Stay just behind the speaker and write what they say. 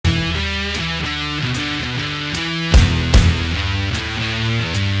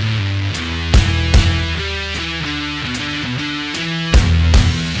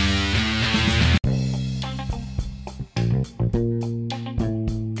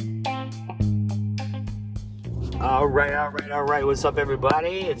All right. What's up,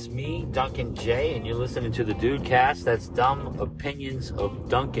 everybody? It's me, Duncan J, and you're listening to the Dude Cast. That's Dumb Opinions of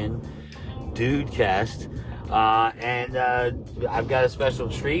Duncan, Dude Cast. And I've got a special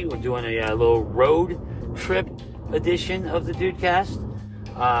treat. We're doing a little road trip edition of the Dude Cast.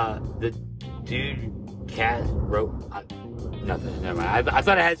 The Dude Cast wrote nothing. Never mind. I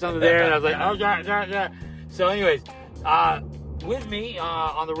thought I had something there, and I was like, oh, yeah. So, anyways, with me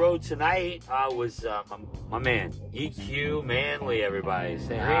on the road tonight was my man, EQ Manly, everybody.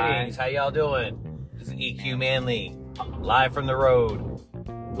 Say Greetings, how y'all doing? This is EQ Manly, live from the road.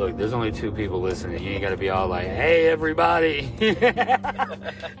 Look, there's only 2 people listening. You ain't got to be all like, hey, everybody.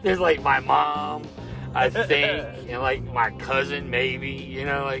 There's like my mom, I think, and like my cousin, maybe, you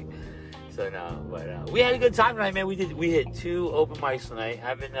know, like. So, no, but we had a good time tonight, man. We hit 2 open mics tonight.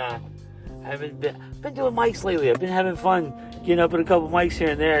 I've been doing mics lately. I've been having fun getting up at a couple mics here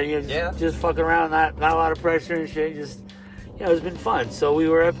and there. You know, just fucking around, not a lot of pressure and shit. Just, you know, it's been fun. So we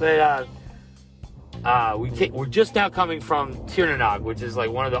were up at we're just now coming from Tiernanog, which is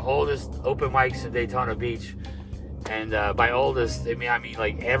like one of the oldest open mics in Daytona Beach. And by oldest, I mean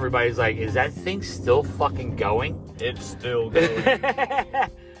like everybody's like, is that thing still fucking going? It's still going.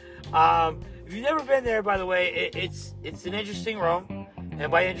 If you've never been there, by the way, it's an interesting room. And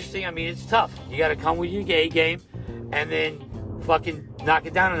by interesting, I mean it's tough. You got to come with your gay game, and then fucking knock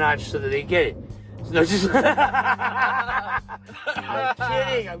it down a notch so that they get it. So, no, just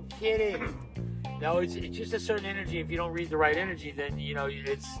I'm kidding. No, it's just a certain energy. If you don't read the right energy, then you know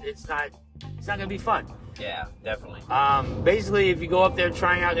it's not gonna be fun. Yeah, definitely. Basically, if you go up there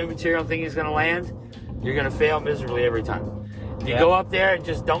trying out new material and thinking it's gonna land, you're gonna fail miserably every time. If you go up there and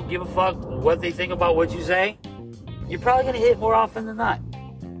just don't give a fuck what they think about what you say, you're probably gonna hit more often than not.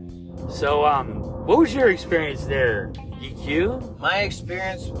 So, what was your experience there, EQ? My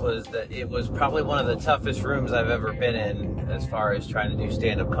experience was that it was probably one of the toughest rooms I've ever been in as far as trying to do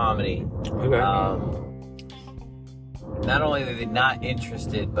stand-up comedy. Okay. Not only are they not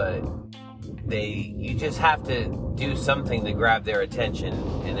interested, but you just have to do something to grab their attention.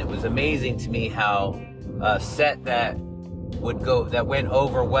 And it was amazing to me how a set that went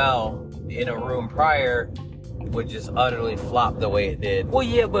over well in a room prior would just utterly flop the way it did. Well,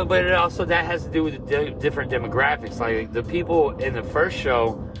 yeah, but it also, that has to do with the different demographics. Like, the people in the first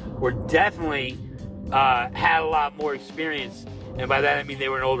show were definitely had a lot more experience, and by that I mean they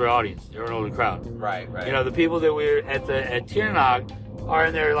were an older audience. They were an older crowd. Right. You know, the people that were at Tiernanog are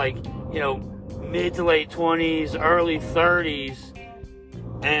in their, like, you know, mid to late 20s, early 30s,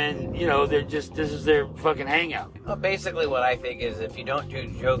 and, you know, this is their fucking hangout. Well, basically what I think is if you don't do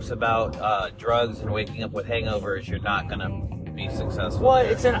jokes about drugs and waking up with hangovers, you're not going to be successful. Well,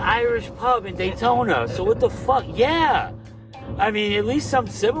 it's an Irish pub in Daytona, so what the fuck? Yeah. I mean, at least some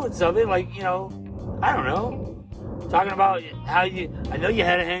semblance of it, like, you know, I don't know. Talking about how I know you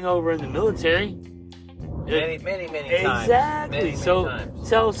had a hangover in the military. Many times. Exactly. Many so times.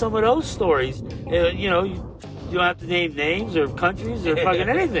 Tell some of those stories. You know, you don't have to name names or countries or fucking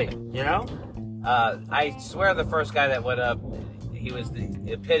anything, you know? I swear the first guy that went up, he was the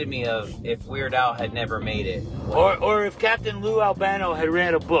epitome of if Weird Al had never made it. Or if Captain Lou Albano had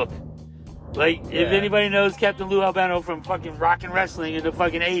ran a book. Like, if anybody knows Captain Lou Albano from fucking rock and wrestling in the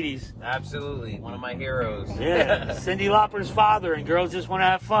fucking 80s. Absolutely. One of my heroes. Yeah. Cyndi Lauper's father and Girls Just Want to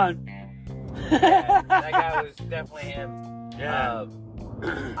Have Fun. Yeah, that guy was definitely him. Yeah.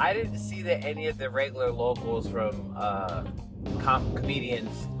 I didn't see that any of the regular locals from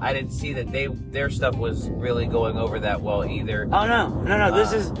comedians, I didn't see that their stuff was really going over that well either. Oh no.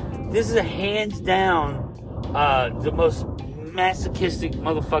 This is a hands down the most masochistic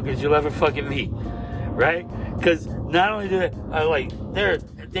motherfuckers you'll ever fucking meet, right? Because not only do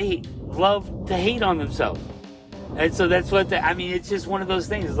they love to hate on themselves, and so that's what it's just one of those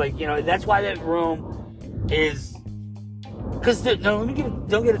things. It's like, you know, that's why that room is. Because, don't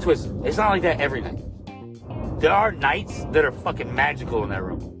get it twisted. It's not like that every night. There are nights that are fucking magical in that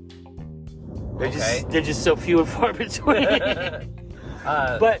room. They're just so few and far between.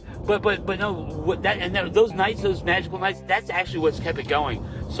 But no, those nights, those magical nights, that's actually what's kept it going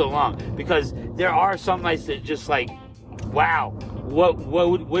so long. Because there are some nights that just like, wow,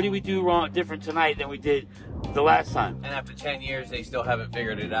 what did we do different tonight than we did the last time? And after 10 years, they still haven't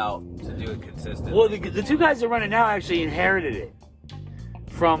figured it out to do it consistently. Well, the 2 guys that run it now actually inherited it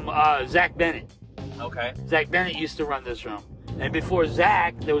from Zach Bennett. Okay. Zach Bennett used to run this room. And before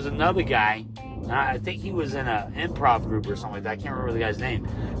Zach, there was another guy. I think he was in an improv group or something like that. I can't remember the guy's name.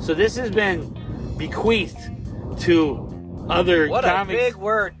 So this has been bequeathed to other What comics. a big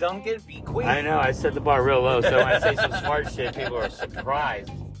word, Duncan. Bequeathed. I know. I set the bar real low, so when I say some smart shit, people are surprised.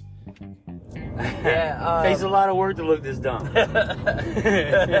 Yeah, takes a lot of work to look this dumb.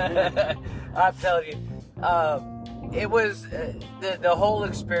 I'm telling you, it was the whole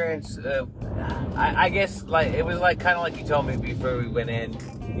experience. I guess like it was like kind of like you told me before we went in.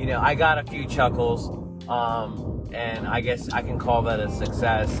 You know, I got a few chuckles, and I guess I can call that a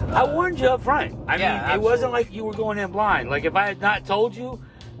success. I warned you up front. I mean, absolutely. it wasn't like you were going in blind. Like if I had not told you,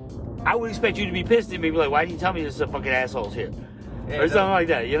 I would expect you to be pissed at me, be like, "Why didn't you tell me there's some fucking assholes here?" Or something like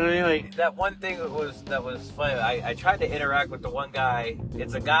that. You know what I mean? Like that one thing that was funny. I tried to interact with the one guy.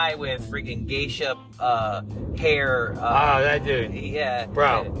 It's a guy with freaking geisha hair. Oh, that dude. Yeah,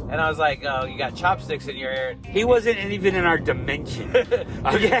 bro. And I was like, "Oh, you got chopsticks in your hair." He wasn't even in our dimension.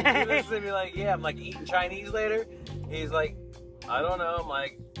 Okay. He was to me like, "Yeah." I'm like, "Eating Chinese later?" He's like, "I don't know." I'm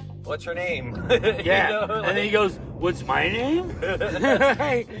like, "What's her name?" Yeah. You know, like, and then he goes, "What's my name?"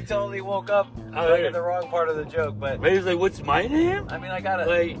 He totally woke up in the wrong part of the joke, but he was like, "What's my name?" I mean,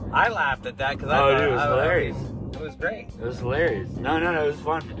 I laughed at that because it was hilarious. It was great. It was hilarious. No, it was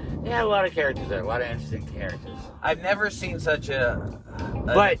fun. They had a lot of characters there, a lot of interesting characters. I've never seen such a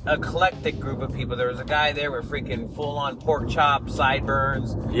eclectic group of people. There was a guy there with freaking full-on pork chop,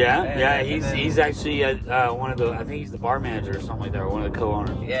 sideburns. Yeah, he's actually one of the, I think he's the bar manager or something like that, or one of the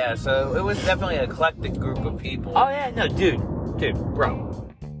co-owners. Yeah, so it was definitely an eclectic group of people. Oh yeah, no, dude, bro,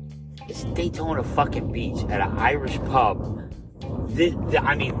 it's Daytona fucking Beach at an Irish pub.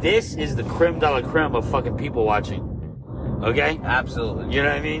 This is the creme de la creme of fucking people watching. Okay? Absolutely. You know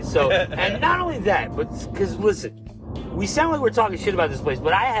what I mean? So, and not only that, but because listen, we sound like we're talking shit about this place,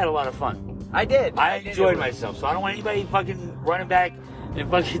 but I had a lot of fun. I did. I enjoyed myself, so I don't want anybody fucking running back and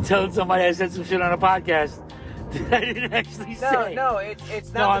fucking telling somebody I said some shit on a podcast that I didn't actually say. No,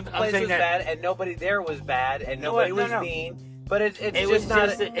 it's not that the place was bad and nobody there was bad and nobody was mean. But it was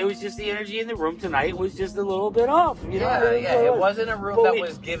just the energy in the room tonight was just a little bit off. You know? It wasn't a room that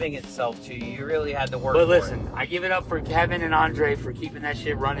was giving itself to you. You really had to work. But listen, I give it up for Kevin and Andre for keeping that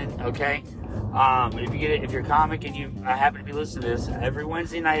shit running. Okay, if you're a comic and you happen to be listening to this every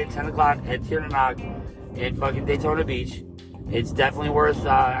Wednesday night at 10 o'clock at Tiernanog in fucking Daytona Beach, it's definitely worth.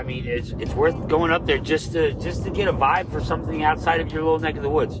 It's worth going up there just to get a vibe for something outside of your little neck of the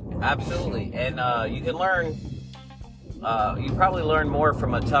woods. Absolutely, and you can learn. You probably learn more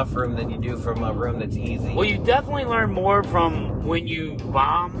from a tough room than you do from a room that's easy. Well, you definitely learn more from when you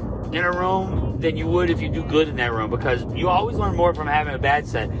bomb in a room than you would if you do good in that room, because you always learn more from having a bad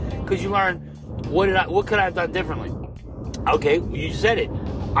set, because you learn what could I have done differently. Okay, you said it.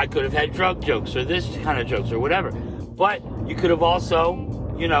 I could have had drug jokes or this kind of jokes or whatever, but you could have also,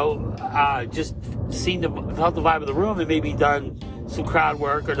 just felt the vibe of the room and maybe done some crowd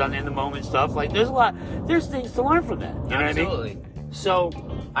work or done in the moment stuff. Like there's things to learn from that. You know Absolutely. what I mean? So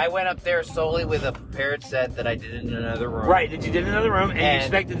I went up there solely with a prepared set that I did in another room. Right, that you did in another room and you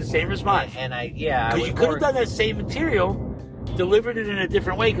expected the same response. Because you could have done that same material, delivered it in a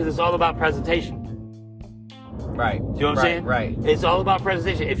different way, because it's all about presentation. Right. You know what I'm saying? Right. It's all about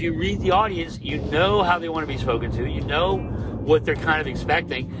presentation. If you read the audience, you know how they want to be spoken to. You know what they're kind of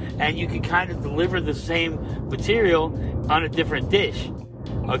expecting, and you can kind of deliver the same material on a different dish.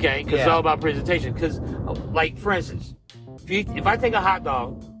 Okay? Because it's all about presentation. Because, like, for instance, if I take a hot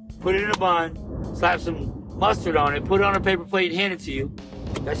dog, put it in a bun, slap some mustard on it, put it on a paper plate, and hand it to you,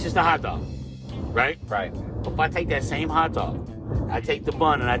 that's just a hot dog. Right? Right. If I take that same hot dog, I take the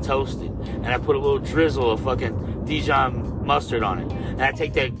bun and I toast it, and I put a little drizzle of fucking Dijon mustard on it, and I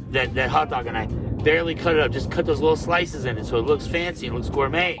take that hot dog and I barely cut it up, just cut those little slices in it so it looks fancy and looks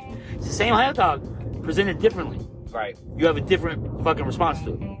gourmet. It's the same hot dog, presented differently. Right. You have a different fucking response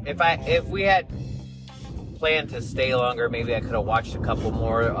to it. If we had planned to stay longer, maybe I could have watched a couple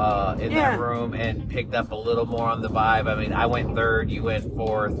more in that room and picked up a little more on the vibe. I mean, I went third, you went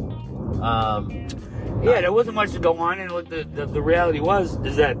fourth. There wasn't much to go on, and what the reality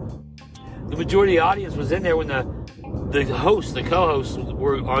is that the majority of the audience was in there when the co-hosts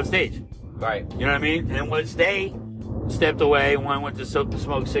were on stage. Right. You know what I mean? And once they stepped away, one went to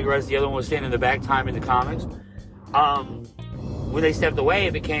smoke cigarettes, the other one was standing in the back timing the comics. When they stepped away,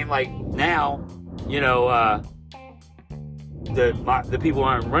 it became like now, the people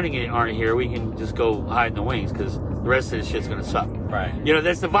aren't here. We can just go hide in the wings because the rest of this shit's gonna suck. Right.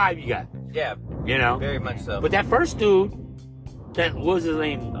 That's the vibe you got. Yeah. Very much so. But that first dude, what was his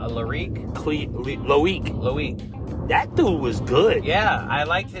name? Loic. Loic. That dude was good. Yeah, I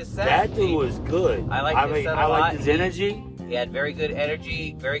liked his set. That dude was good. I liked his set a lot. I liked his energy. He had very good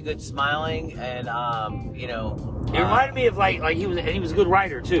energy, very good smiling, and He reminded me of like he was a good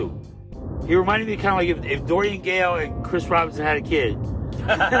writer too. He reminded me kind of like if Dorian Gale and Chris Robinson had a kid.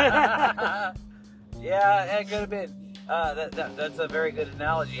 Yeah, it could have been. That's a very good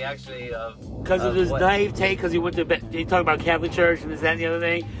analogy, actually. Because of his naivete, because he talked about Catholic Church and this, that, and the other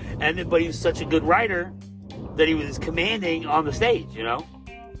thing, but he was such a good writer that he was commanding on the stage, you know?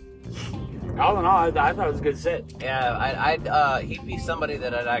 All in all, I thought it was a good set. Yeah, he'd be somebody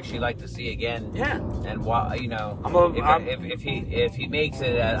that I'd actually like to see again. Yeah. And you know, if he makes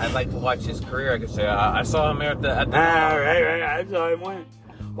it, I'd like to watch his career. I could say I saw him there at the. Right. I saw him win.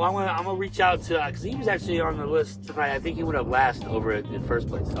 Well, I'm gonna reach out to because he was actually on the list tonight. I think he went up last over in first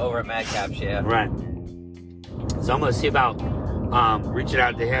place. Over at Madcaps, yeah. Right. So I'm gonna see about reaching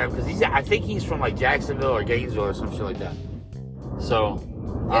out to him because I think he's from like Jacksonville or Gainesville or some shit like that. So.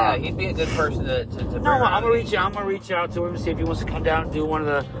 Yeah, he'd be a good person to bring No, I'm gonna reach out to him and see if he wants to come down and do one of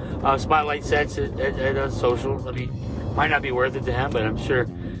the spotlight sets at social. I mean, might not be worth it to him, but I'm sure if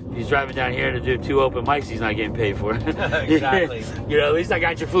he's driving down here to do 2 open mics, he's not getting paid for it. Exactly. You know, at least I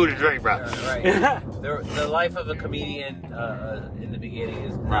got your food and drink, bro. Right. The life of a comedian in the beginning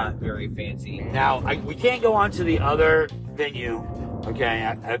is not very fancy. Now, we can't go on to the other venue.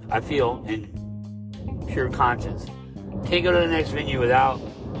 Okay, I feel in pure conscience. Can't go to the next venue without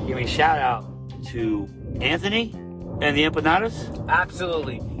giving a shout out to Anthony and the Empanadas.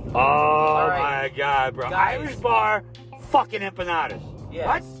 Absolutely. Oh my God, bro. Guys. Irish bar, fucking empanadas.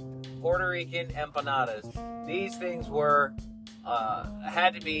 Yes. What? Puerto Rican empanadas. These things were,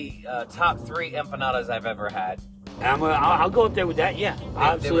 had to be top 3 empanadas I've ever had. I'll go up there with that, yeah.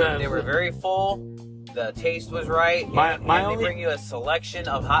 They were very full. The taste was right. They bring you a selection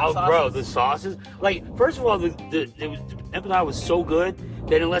of hot sauces. Bro, the sauces. Like, first of all, the empanada was so good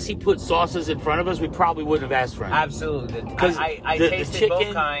that unless he put sauces in front of us, we probably wouldn't have asked for it. Absolutely. Because I tasted the chicken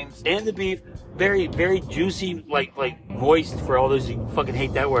both kinds. And the beef, very, very juicy, like moist for all those who fucking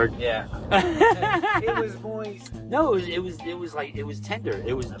hate that word. Yeah. It was moist. No, it was tender.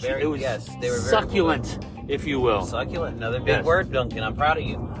 It was they were succulent, if you will. Succulent, another big word, Duncan. I'm proud of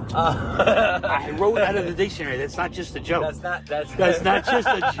you. I wrote out of the dictionary. That's not just a joke. That's not just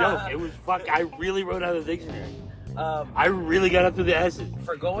a joke. It was I really wrote out of the dictionary. I really got up to the S's.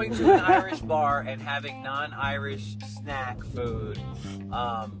 For going to an Irish bar and having non-Irish snack food,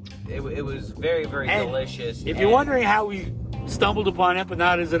 it was very, very delicious. If you're wondering how we stumbled upon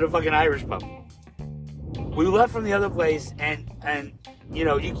empanadas at a fucking Irish pub, we left from the other place and you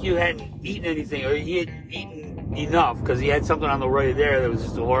know, EQ hadn't eaten anything, or he hadn't eaten enough because he had something on the way there that was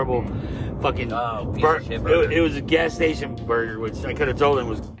just a horrible fucking burger. It was a gas station burger, which I could have told him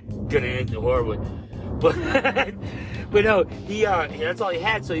was gonna end horribly. But no, he that's all he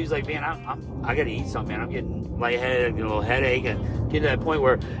had. So he was like, man, I gotta eat something, man. I'm getting lightheaded, I'm getting a little headache, and getting to that point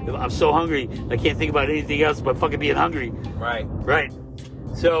where I'm so hungry I can't think about anything else but fucking being hungry. Right.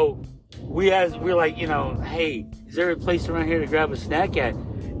 So we're like, you know, hey, is there a place around here to grab a snack at?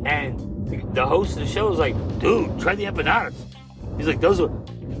 And the host of the show was like, dude, try the empanadas. He's like, those are the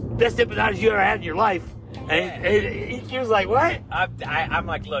best empanadas you ever had in your life. And he was like, what? I'm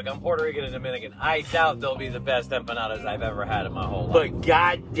like, look, I'm Puerto Rican and Dominican. I doubt they'll be the best empanadas I've ever had in my whole life. But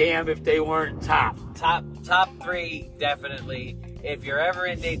goddamn if they weren't top 3, definitely. If you're ever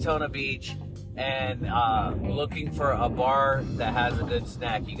in Daytona Beach and looking for a bar that has a good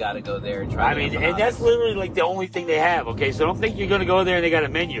snack, you got to go there and try. And that's literally like the only thing they have. Okay, so don't think you're gonna go there and they got a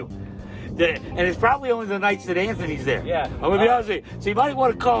menu. And it's probably only the nights that Anthony's there. Yeah. I'm gonna be honest with you. So you might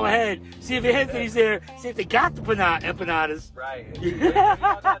want to call ahead, see if Anthony's there, see if they got the empanadas. Right.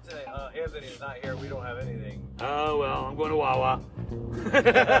 Not today. Anthony's not here. We don't have anything. Oh well, I'm going to Wawa.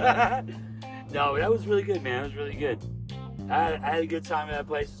 No, that was really good, man. It was really good. I had a good time at that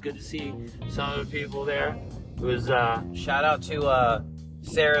place. It's good to see some of the people there. It was shout out to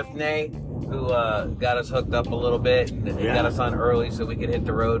Sarah Thnay, who got us hooked up a little bit and got us on early so we could hit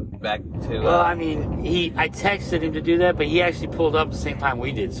the road back to... Well, I mean, I texted him to do that, but he actually pulled up at the same time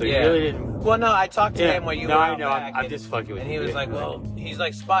we did, so he really didn't... Well, no, I talked to him when you were out back. I'm just fucking with you. And he was like, well, he's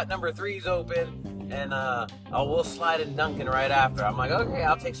like, spot number 3's open, and we'll slide in Duncan right after. I'm like, okay,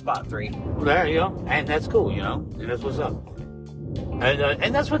 I'll take spot 3. Well, there you go. And that's cool, you know? And that's what's up.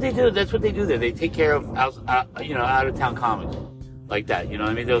 And that's what they do. That's what they do there. They take care of, out-of-town comics. Like that, you know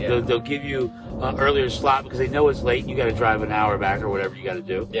what I mean? They'll give you an earlier slot because they know it's late and you got to drive an hour back or whatever you got to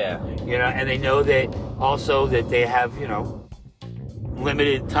do. Yeah. You know, and they know that also that they have, you know,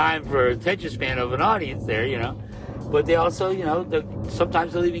 limited time for attention span of an audience there, you know. But they also, you know,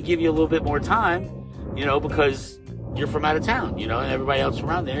 sometimes they'll even give you a little bit more time, you know, because you're from out of town, you know, and everybody else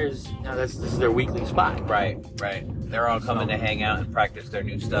around there is, you know, this is their weekly spot. Right. They're all coming to hang out and practice their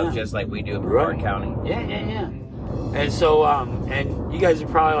new stuff just like we do in Brevard County. Yeah. And so, and you guys are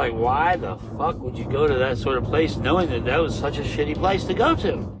probably like, why the fuck would you go to that sort of place knowing that was such a shitty place to go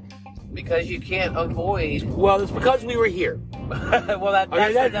to? Because you can't avoid. Well, it's because we were here. Well,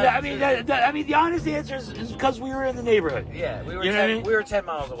 I mean, the honest answer is because we were in the neighborhood. Yeah, we were. You know what I mean? We were 10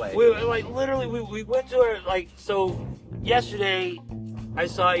 miles away. We were, like, literally, we went to our, like, so yesterday I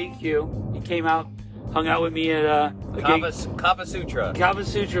saw EQ. He came out, hung out with me at Kava Sutra. Kava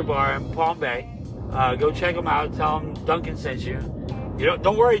Sutra bar in Palm Bay. Go check him out. Tell him Duncan sent you. You know,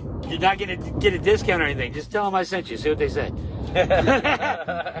 don't worry, you're not gonna get a discount or anything. Just tell them I sent you. See what they say.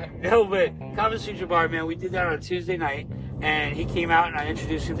 No, but Kava Sutra bar, man. We did that on a Tuesday night, and he came out and I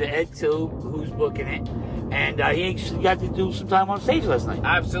introduced him to Ed Tube, who's booking it, and he actually got to do some time on stage last night.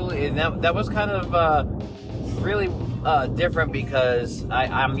 Absolutely, and that was kind of really different because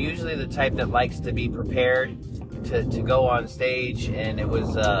I'm usually the type that likes to be prepared to go on stage, and it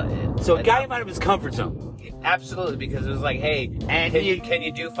was so a guy out of his comfort zone. Absolutely, because it was like, hey, and can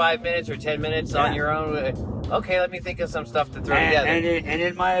you do 5 minutes or 10 minutes on your own? Okay, let me think of some stuff to throw together. And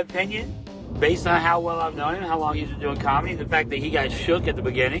in my opinion, based on how well I've known him, how long he's been doing comedy, the fact that he got shook at the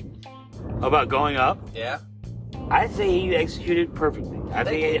beginning about going up, yeah, I'd say he executed perfectly. I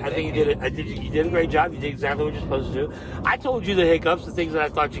think you did a great job. You did exactly what you're supposed to do. I told you the hiccups, the things that I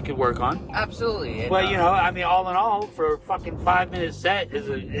thought you could work on. Absolutely. But you know, I mean, all in all, for a fucking 5-minute set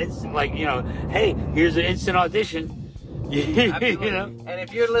it's like, you know, hey, here's an instant audition. Absolutely. You know? And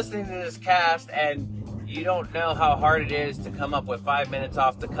if you're listening to this cast and you don't know how hard it is to come up with 5 minutes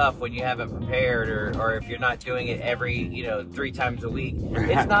off the cuff when you haven't prepared, or if you're not doing it every 3 times a week,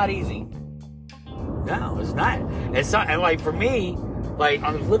 it's not easy. No, it's not. It's not. And like for me, like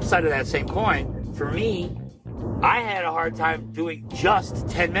on the flip side of that same coin, for me, I had a hard time doing just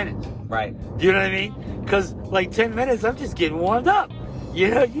 10 minutes. Right. Do you know what I mean? Because like 10 minutes, I'm just getting warmed up. You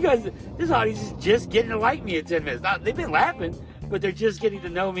know, you guys, this audience is just getting to like me at 10 minutes. Now, they've been laughing, but they're just getting to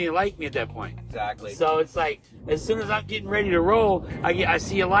know me and like me at that point. Exactly. So it's like, as soon as I'm getting ready to roll, I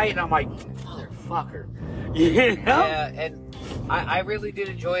see a light and I'm like, motherfucker. You know? Yeah, and I really did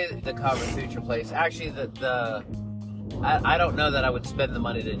enjoy the Kava Sutra place. Actually, I don't know that I would spend the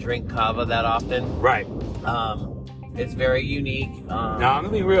money to drink kava that often. Right. It's very unique. No, I'm gonna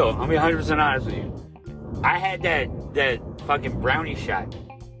be real. I'm gonna be 100% honest with you. I had that fucking brownie shot.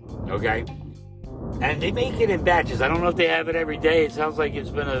 Okay. And they make it in batches. I don't know if they have it every day. It sounds like it's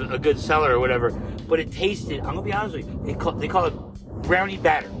been a good seller or whatever. But it tasted, I'm gonna be honest with you, they call it brownie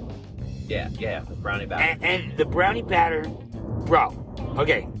batter. Yeah, brownie batter. And the brownie batter, bro,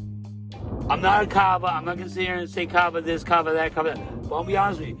 okay. I'm not a kava. I'm not gonna sit here and say kava this, kava that, kava that. But I'll be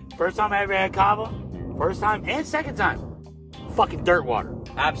honest with you. First time I ever had kava, first time and second time, fucking dirt water.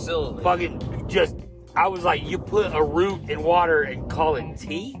 Absolutely. Fucking just, I was like, you put a root in water and call it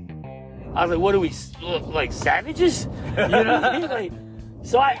tea? I was like, what are we, like savages? You know what I mean? Like,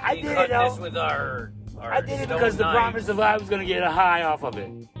 so I did it, this with our I did it because the promise of I was gonna get a high off of it.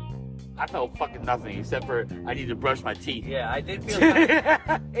 I felt fucking nothing except for I need to brush my teeth. Yeah, I did feel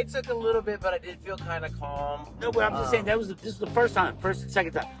it took a little bit, but I did feel kind of calm. No, but I'm just saying this is the first time, first and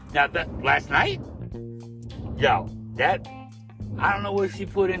second time. Now that last night, yo, that I don't know what she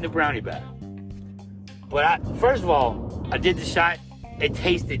put in the brownie batter, but first of all, I did the shot. It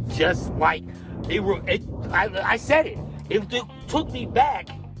tasted just like I said it. It took me back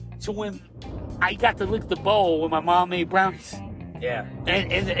to when I got to lick the bowl when my mom made brownies. Yeah.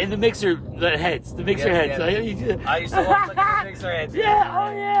 And the mixer heads. The mixer heads. Yeah. I used to love looking at the mixer heads. Yeah,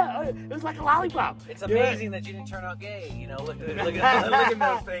 oh yeah. It was like a lollipop. It's amazing that you didn't turn out gay, look at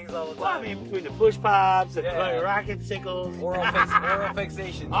those things all the time. Well, I mean, between the push pops and the rocket sickles. Oral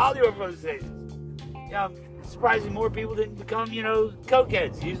fixations. All the oral fixations. Yeah, surprising more people didn't become,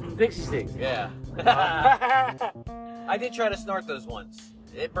 cokeheads using the pixie sticks. Yeah. I did try to snort those once.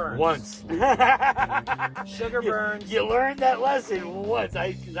 It burns. Once. Sugar burns. You learned that lesson once.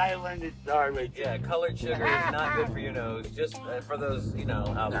 Because I learned it the hard way too. Yeah, colored sugar is not good for your nose. Just for those,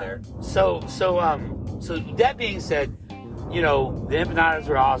 out there. So that being said, the empanadas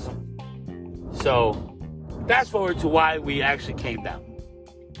are awesome. So fast forward to why we actually came down.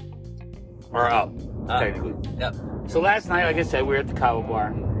 Or up, technically. Yep. So last night, like I said, we were at the Cabo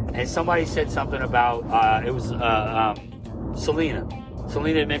Bar, and somebody said something about it was Selena.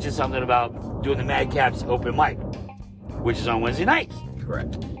 Selena had mentioned something about doing the Madcaps open mic, which is on Wednesday nights.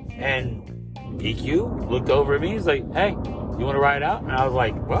 Correct. And EQ looked over at me. He's like, "Hey, you want to ride out?" And I was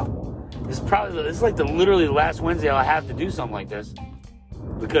like, "Well, this is like literally the last Wednesday I'll have to do something like this,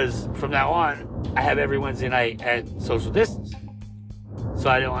 because from now on I have every Wednesday night at social distance. So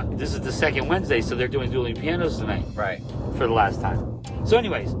I don't want. This is the second Wednesday, so they're doing dueling pianos tonight, right? For the last time. So,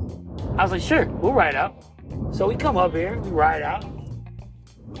 anyways, I was like, sure, we'll ride out. So we come up here, we ride out.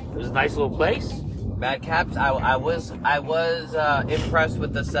 There's a nice little place. Madcaps, I was impressed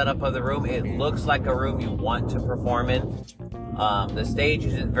with the setup of the room. It looks like a room you want to perform in. The stage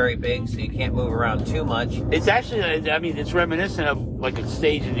isn't very big, so you can't move around too much. It's actually, I mean, it's reminiscent of like a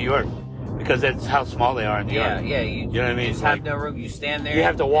stage in New York, because that's how small they are in New York. Yeah, you know what I mean? You just have no room. You stand there. You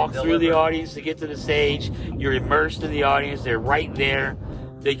have to walk through the audience to get to the stage. You're immersed in the audience. They're right there.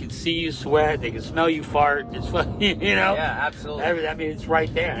 They can see you sweat. They can smell you fart. It's fun, you know. Yeah, absolutely. I mean, it's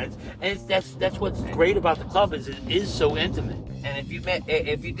right there. That's what's great about the club, is it is so intimate. And if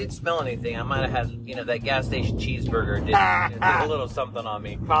you did smell anything, I might have had, that gas station cheeseburger did a little something on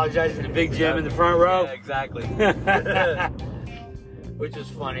me. Apologize to the big Jim in the front row. Yeah, exactly. Which is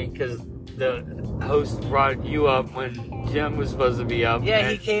funny because the host brought you up when Jim was supposed to be up. Yeah,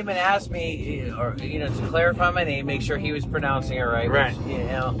 he came and asked me, to clarify my name, make sure he was pronouncing it right. Right. Which,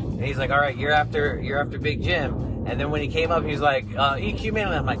 and he's like, all right, you're after Big Jim. And then when he came up, he's like, EQ Man.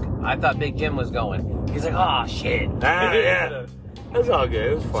 I'm like, I thought Big Jim was going. He's like, oh shit. Yeah. That's all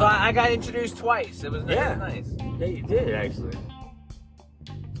good. It was fun. So I got introduced twice. It was nice. Yeah, you did actually.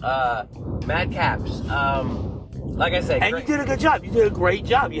 Madcaps. Like I said, and you did a good job. You did a great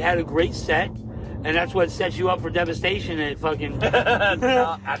job. You had a great set, and that's what sets you up for devastation at fucking at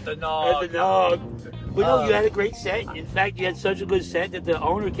the Nog. But no, you had a great set. In fact, you had such a good set that the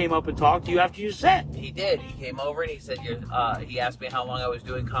owner came up and talked to you after your set. He did. He came over and he said, he asked me how long I was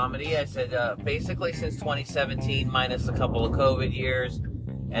doing comedy. I said, basically since 2017, minus a couple of COVID years,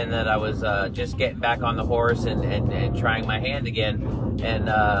 and that I was just getting back on the horse and trying my hand again.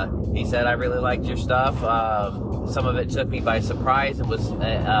 And he said, I really liked your stuff. Some of it took me by surprise. It was,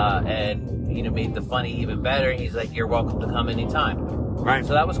 and made the funny even better. He's like, you're welcome to come anytime. Right.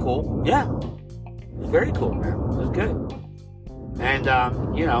 So that was cool. Yeah. It was very cool, man. It was good. And,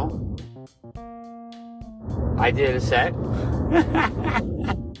 I did a set.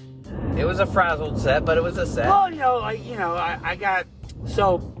 It was a frazzled set, but it was a set. Well, I got,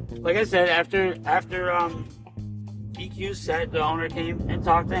 so, like I said, after EQ's set, the owner came and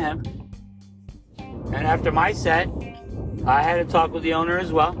talked to him. And after my set, I had to talk with the owner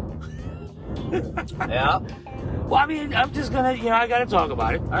as well. Yeah. Well, I mean, I'm just gonna, I gotta talk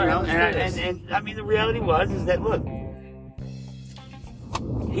about it. And I mean, the reality is that, look,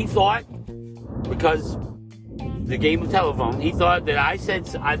 he thought, because the game of telephone, he thought that I said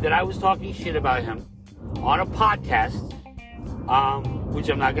that I was talking shit about him on a podcast, which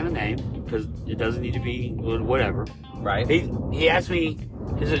I'm not gonna name because it doesn't need to be whatever. Right. He asked me,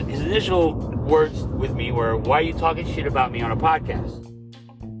 his initial words with me were, "Why are you talking shit about me on a podcast?"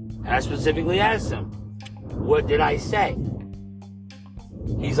 And I specifically asked him, what did I say?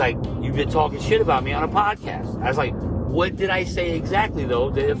 He's like, you've been talking shit about me on a podcast. I was like, what did I say exactly,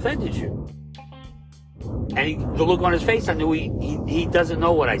 though, that offended you? And the look on his face, I knew he doesn't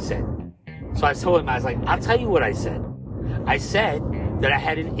know what I said. So I told him, I was like, I'll tell you what I said. I said that I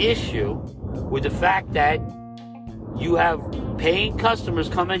had an issue with the fact that you have paying customers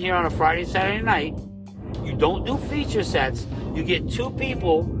come in here on a Friday, Saturday night. You don't do feature sets. You get two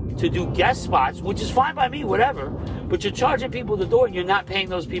people to do guest spots, which is fine by me, whatever, but you're charging people at the door and you're not paying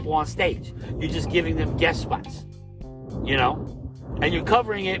those people on stage. You're just giving them guest spots, and you're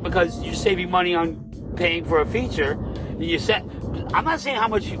covering it because you're saving money on paying for a feature. I'm not saying how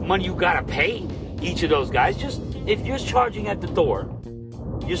much money you gotta pay each of those guys, just if you're charging at the door,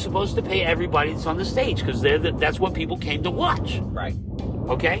 you're supposed to pay everybody that's on the stage because that's what people came to watch. Right.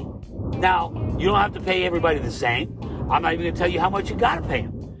 Okay? Now, you don't have to pay everybody the same. I'm not even gonna tell you how much you gotta pay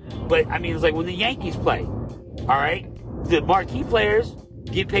them. But, I mean, it's like when the Yankees play, all right? The marquee players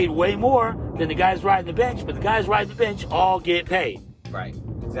get paid way more than the guys riding the bench, but the guys riding the bench all get paid. Right,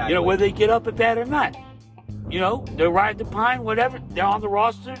 exactly. Whether they get up at bat or not. They're riding the pine, whatever. They're on the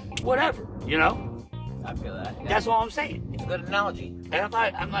roster, whatever, I feel that. Yeah. That's all I'm saying. It's a good analogy. And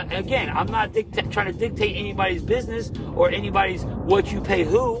I'm not trying to dictate anybody's business or anybody's what you pay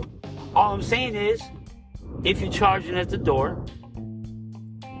who. All I'm saying is, if you're charging at the door,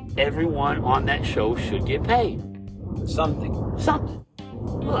 everyone on that show should get paid. Something.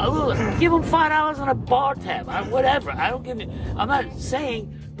 Give them $5 on a bar tab. Whatever. I'm not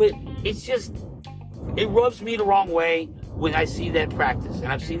saying, but it's just, it rubs me the wrong way when I see that practice. And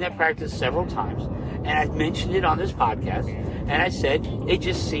I've seen that practice several times. And I've mentioned it on this podcast. And I said, it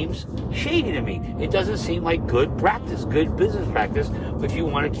just seems shady to me. It doesn't seem like good practice, good business practice, if you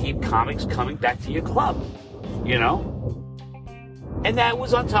want to keep comics coming back to your club. And that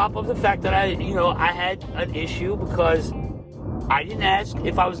was on top of the fact that I had an issue because I didn't ask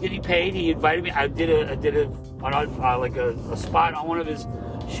if I was getting paid. He invited me. I did a spot on one of his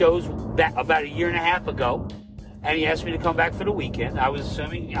shows about a year and a half ago, and he asked me to come back for the weekend. I was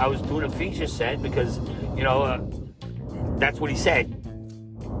assuming I was doing a feature set because, you know, that's what he said.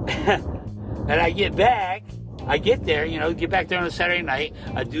 And I get there, you know, get back there on a Saturday night.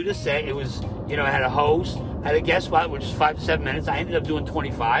 I do the set. It was, you know, I had a host, had a guest spot, which was 5 to 7 minutes. I ended up doing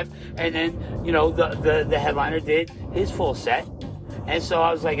 25. And then, you know, the headliner did his full set. And so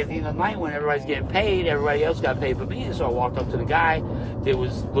I was like, at the end of the night, when everybody's getting paid, everybody else got paid but me. And so I walked up to the guy that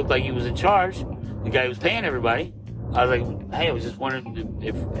looked like he was in charge, the guy who was paying everybody. I was like, hey, I was just wondering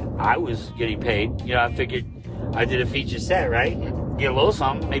if I was getting paid. You know, I figured I did a feature set, right? Get a little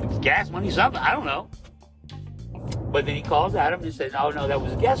something, maybe gas money, something. I don't know. But then he calls Adam and said, oh, no, that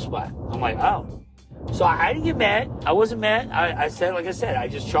was a guest spot. I'm like, oh. So I didn't get mad. I wasn't mad. I said, like I said, I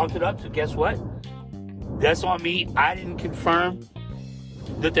just chalked it up to, guess what? That's on me. I didn't confirm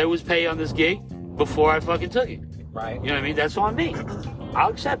that there was pay on this gig before I fucking took it. Right. You know what I mean? That's on me. I'll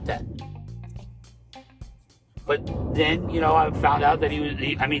accept that. But then, you know, I found out that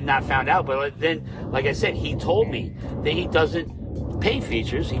not found out, but then, like I said, he told me that he doesn't pay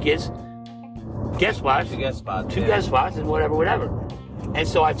features. He gets guest spots. Two guest spots and whatever. And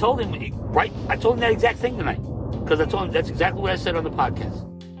so I told him, I told him that exact thing tonight. Because I told him that's exactly what I said on the podcast.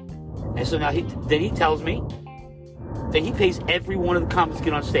 And so now he tells me that he pays every one of the comics to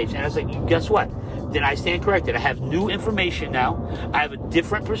get on stage. And I was like, guess what? Then I stand corrected. I have new information now. I have a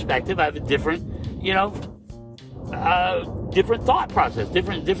different perspective. I have a different, you know, different thought process,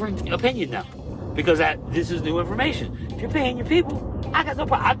 different opinion now. Because this is new information. If you're paying your people, I got no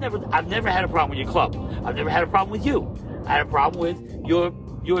problem. I've never had a problem with your club. I've never had a problem with you. I had a problem with your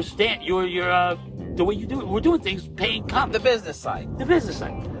the way you do it. We're doing things, paying comics. The business side.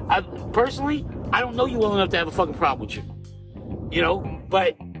 Personally, I don't know you well enough to have a fucking problem with you. You know,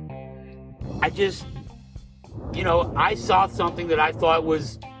 but I just, you know, I saw something that I thought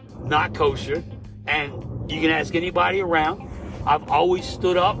was not kosher, and you can ask anybody around. I've always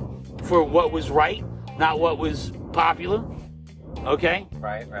stood up for what was right, not what was popular. Okay?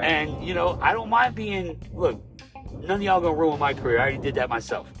 Right. And, you know, I don't mind look, none of y'all gonna ruin my career. I already did that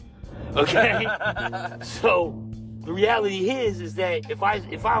myself. Okay? So the reality is that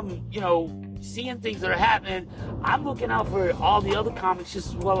if I'm, you know, seeing things that are happening, I'm looking out for all the other comics just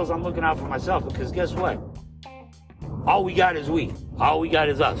as well as I'm looking out for myself. Because guess what? All we got is we. All we got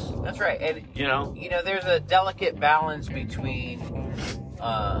is us. That's right. And you know, there's a delicate balance between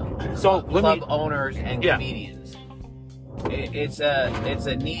club owners and comedians. It's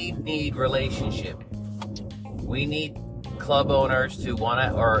a need relationship. We need club owners to want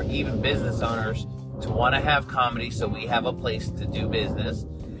to, or even business owners to want to have comedy, so we have a place to do business,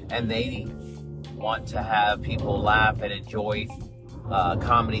 and they want to have people laugh and enjoy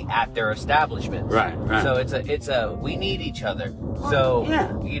comedy at their establishment. Right. So we need each other. So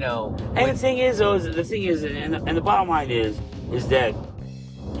you know. And the thing is, and the bottom line is that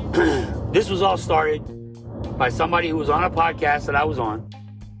this was all started by somebody who was on a podcast that I was on,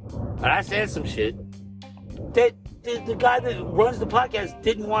 and I said some shit that the guy that runs the podcast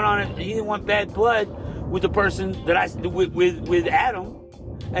didn't want on it. He didn't want bad blood with the person that with Adam,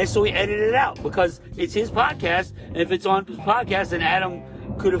 and so he edited it out because it's his podcast. And if it's on his podcast, then Adam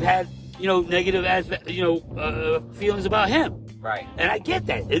could have had, you know, negative feelings about him. Right. And I get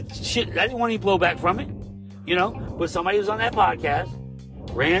that. It's shit. I didn't want any blowback from it, you know. But somebody was on that podcast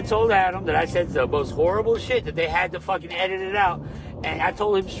ran and told Adam that I said the most horrible shit that they had to fucking edit it out. And I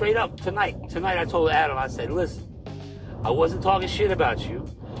told him straight up tonight I told Adam, I said, listen, I wasn't talking shit about you.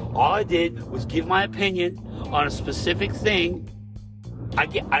 All I did was give my opinion on a specific thing. I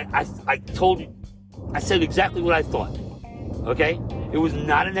told you, I said exactly what I thought. Okay? It was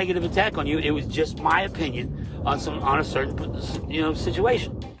not a negative attack on you. It was just my opinion on a certain, you know,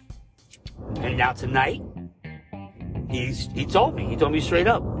 situation. And now tonight, he told me straight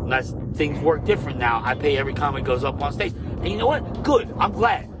up. Things work different now. I pay every comic goes up on stage. And you know what? Good. I'm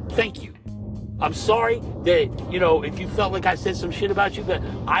glad. Thank you. I'm sorry that, you know, if you felt like I said some shit about you, but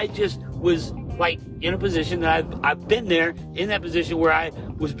I just was like in a position that I've been there in that position where I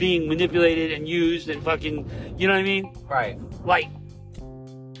was being manipulated and used and fucking, you know what I mean? Right. Like,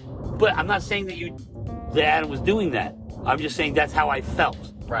 but I'm not saying that Adam was doing that. I'm just saying that's how I felt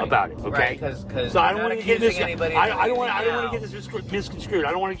about it. Okay. Because so I don't want to get this. I don't want to get this misconstrued.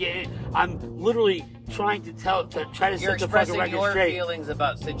 I don't want to get. I'm literally trying to try to set the fucking record your straight. Feelings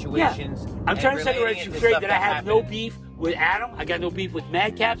about situations. Yeah. I'm trying to set the record straight that I have no beef with Adam. I got no beef with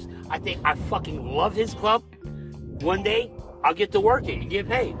Madcaps. I think I fucking love his club. One day I'll get to work it and get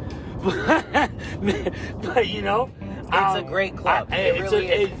paid. But you know. It's a great club. It's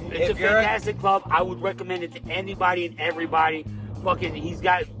a fantastic club. I would recommend it to anybody and everybody fucking, he's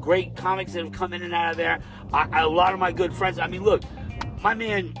got great comics that have come in and out of there. A lot of my good friends. I mean, look, my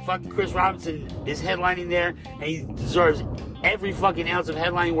man, fucking Chris Robinson is headlining there, and he deserves every fucking ounce of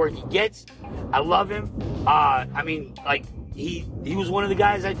headlining work he gets. I love him. I mean, like, he was one of the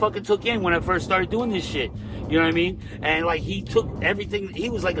guys I fucking took in when I first started doing this shit. You know what I mean? And like, he took everything. He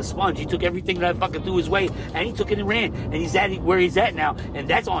was like a sponge. He took everything that I fucking threw his way, and he took it and ran. And he's at where he's at now, and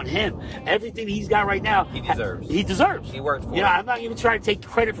that's on him. Everything he's got right now, he deserves. He deserves. He worked for it. You know, I'm not even trying to take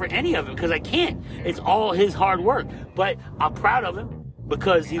credit for any of it because I can't. It's all his hard work. But I'm proud of him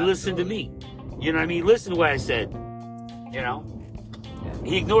because he listened to me. You know what I mean? He listened to what I said. You know,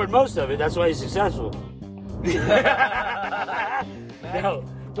 he ignored most of it. That's why he's successful. No,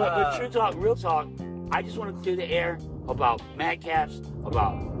 but true talk, real talk. I just want to clear the air about Madcaps,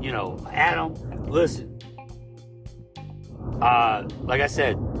 about, you know, Adam. Listen, like I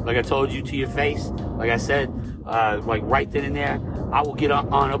said, like I told you to your face, like I said, like right then and there, I will get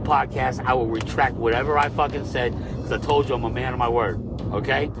on a podcast. I will retract whatever I fucking said because I told you I'm a man of my word.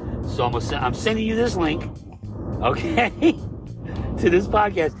 Okay, so I'm sending you this link, okay, to this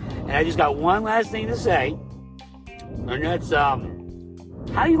podcast, and I just got one last thing to say, and that's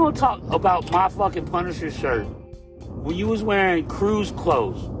how you gonna talk about my fucking Punisher shirt when you was wearing cruise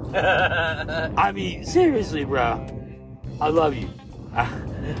clothes? I mean, seriously, bro. I love you.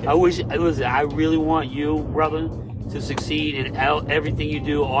 I wish. Listen, I really want you, brother, to succeed in everything you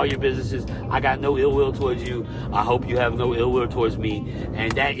do, all your businesses. I got no ill will towards you. I hope you have no ill will towards me.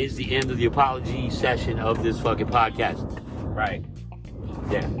 And that is the end of the apology session of this fucking podcast. Right.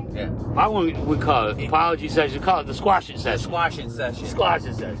 Yeah. I would call it apology session. Call it the squashing session. Squashing session.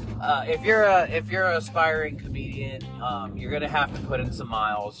 Squashing session. If you're an aspiring comedian, you're gonna have to put in some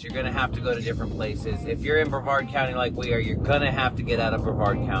miles. You're gonna have to go to different places. If you're in Brevard County like we are, you're gonna have to get out of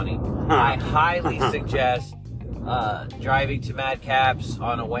Brevard County. I highly suggest driving to Madcaps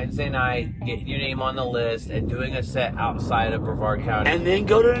on a Wednesday night, getting your name on the list, and doing a set outside of Brevard County. And then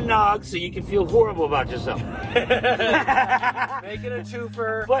go to the Nog so you can feel horrible about yourself. Make it a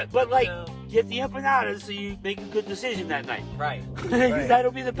twofer. But like, get the empanadas so you make a good decision that night. Right. Because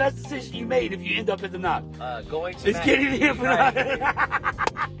that'll be the best decision you made if you end up at the Nog. Going to getting the empanadas.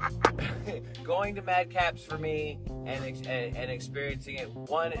 Going to Madcaps for me and experiencing it.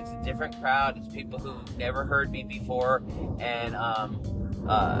 One, it's a different crowd. It's people who've never heard me before, and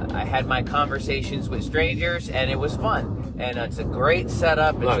I had my conversations with strangers, and it was fun. And it's a great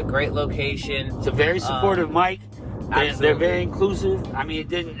setup. It's a great location. It's a very supportive mic. They're very inclusive. I mean,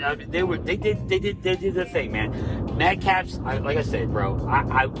 they did their thing, man. Madcaps, like I said, bro.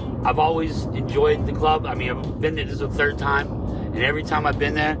 I've always enjoyed the club. I mean, I've been there. This is the third time, and every time I've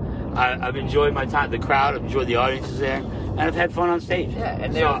been there, I've enjoyed my time. The crowd, I've enjoyed the audiences there, and I've had fun on stage. Yeah,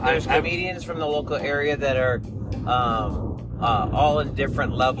 and there's comedians from the local area that are all in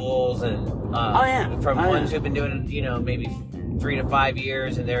different levels, and ones who've been doing, you know, maybe 3 to 5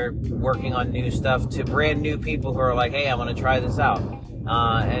 years, and they're working on new stuff, to brand new people who are like, hey, I want to try this out.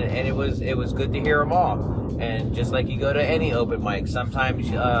 And it was good to hear them all. And just like you go to any open mic, sometimes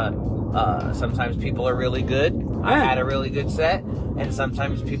people are really good. I had a really good set, and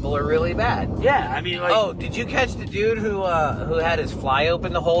sometimes people are really bad. Yeah, I mean, like, oh, did you catch the dude who had his fly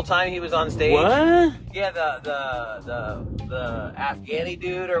open the whole time he was on stage? What? Yeah, the Afghani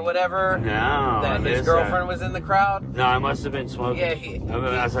dude or whatever. No, that his girlfriend was in the crowd. No, I must have been smoking. Yeah, he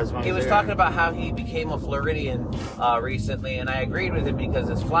was talking about how he became a Floridian recently, and I agreed with him because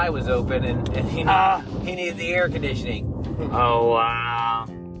his fly was open and he needed the air conditioning. Oh wow!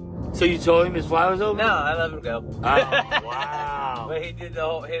 So you told him his fly was open? No, I let him go. Oh wow! But he did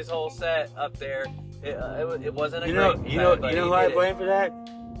his whole set up there. It wasn't a you know who I blame for that?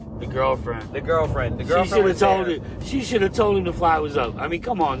 The girlfriend. The girlfriend She should have told him. She should have told him the fly was up. I mean,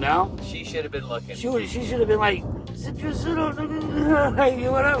 come on now. She should have been looking. She should have been like, sit on,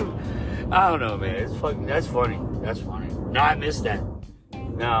 whatever. I don't know, man. That's funny. That's funny. No, I missed that.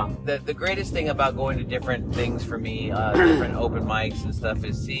 No. The greatest thing about going to different things for me, different open mics and stuff,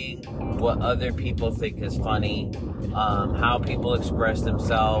 is seeing what other people think is funny, how people express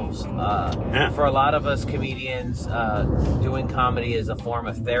themselves. For a lot of us comedians, doing comedy is a form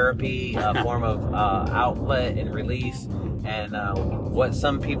of therapy, a form of outlet and release. And what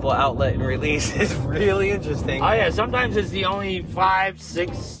some people outlet and release is really interesting. Oh, yeah. Sometimes it's the only 5,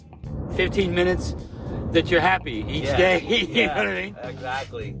 6, 15 minutes that you're happy each day. You know what I mean?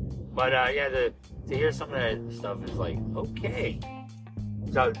 Exactly. But to hear some of that stuff is like, okay.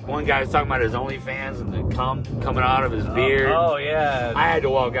 So one guy was talking about his OnlyFans and the cum coming out of his beard. Oh yeah. I had to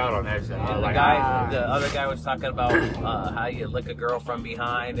walk out on that shit. The other guy was talking about how you lick a girl from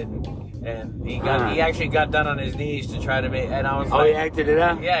behind, and And he actually got down on his knees to try to make, and I was like, he acted it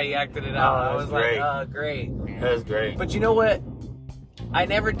out? Yeah, he acted it out. I was great. like, great. That was great. But you know what? I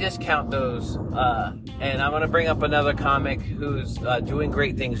never discount those, and I'm going to bring up another comic who's doing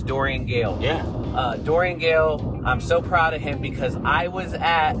great things, Dorian Gale. Yeah. Dorian Gale, I'm so proud of him because I was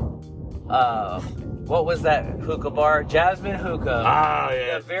at, what was that hookah bar? Jasmine Hookah. Oh,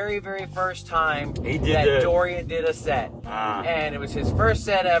 yeah. The very, very first time Dorian did a set. And it was his first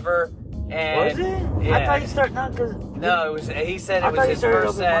set ever. And was it? Yeah. I thought he started not because. No, it was. He said it was his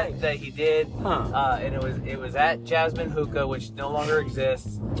first set that he did, and it was at Jasmine Hookah, which no longer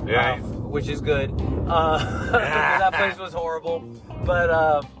exists, which is good. Because that place was horrible.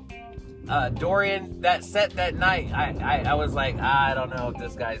 But Dorian, that set that night, I was like, I don't know if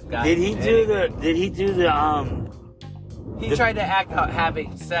this guy's got. Did he do the? He tried to act out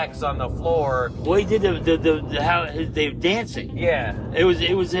having sex on the floor. Well, he did the how they were dancing. Yeah. It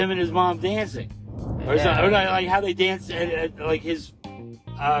was him and his mom dancing, or like how they dance at like his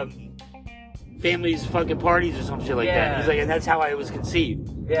family's fucking parties or some shit like that. He's like, and that's how I was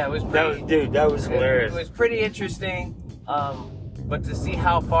conceived. Yeah, it was. That was hilarious. It was pretty interesting. But to see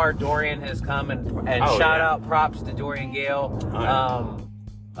how far Dorian has come and shout out props to Dorian Gale.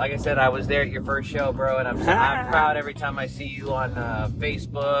 Like I said, I was there at your first show, bro, and I'm proud every time I see you on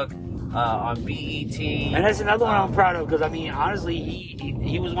Facebook, on BET. And that's another one I'm proud of because, I mean, honestly,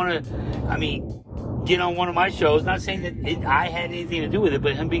 he was one of, I mean, get on one of my shows, not saying that I had anything to do with it,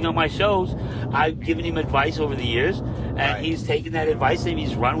 but him being on my shows, I've given him advice over the years, and he's taken that advice and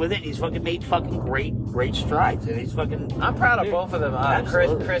he's run with it, and he's fucking made fucking great strides, and he's fucking... I'm proud of both of them,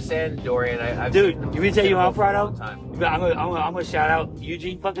 Chris and Dorian. Dude, you mean tell you I'm proud of? I'm gonna shout out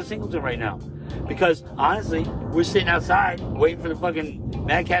Eugene fucking Singleton right now, because honestly, we're sitting outside waiting for the fucking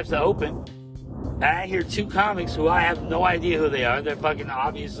Madcaps to open, and I hear two comics who I have no idea who they are. They're fucking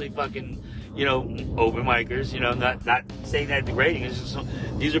obviously fucking, you know, open micers, you know, not saying that degrading. It's just,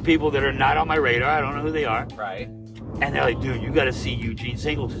 these are people that are not on my radar. I don't know who they are. Right. And they're like, dude, you got to see Eugene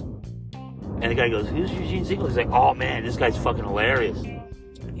Singleton. And the guy goes, who's Eugene Singleton? He's like, oh man, this guy's fucking hilarious.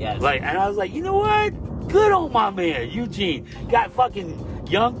 Yes. Like, and I was like, you know what? Good on my man, Eugene. Got fucking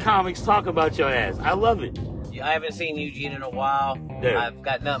young comics talk about your ass. I love it. I haven't seen Eugene in a while. Dude. I've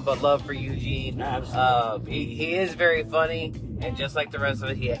got nothing but love for Eugene. Absolutely. He is very funny, and just like the rest of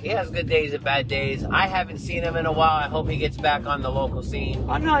it, he has good days and bad days. I haven't seen him in a while. I hope he gets back on the local scene.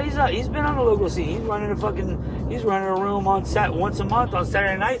 Oh no, he's been on the local scene. He's running a room on once a month on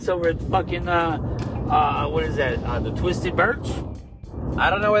Saturday nights over at fucking what is that? The Twisted Birch. I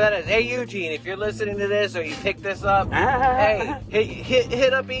don't know where that is. Hey Eugene, if you're listening to this or you pick this up, hey,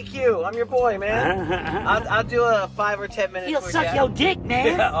 hit up EQ. I'm your boy, man. I'll do a 5 or 10 minutes. He'll suck your dick,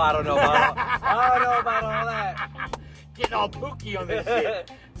 man. Oh, I don't know about all that. Getting all pooky on this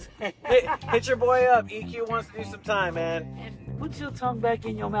shit. Hit your boy up. EQ wants to do some time, man. And put your tongue back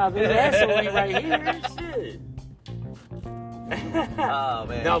in your mouth. His asshole ain't right here. Shit. Oh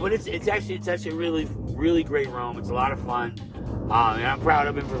man. No, but it's actually really great room. It's a lot of fun. And I'm proud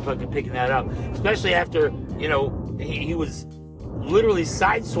of him for fucking picking that up. Especially after, you know, he was literally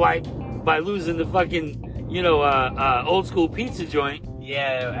sideswiped by losing the fucking, you know, old school pizza joint.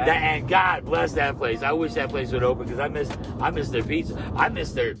 Yeah. And God bless that place. I wish that place would open because I miss their pizza. I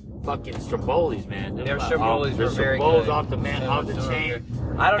miss their fucking Strombolis, man. Their Strombolis were very good. Strombolis off the chain.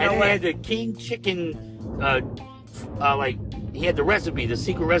 I don't know and what... they had the king chicken, like, he had the recipe, the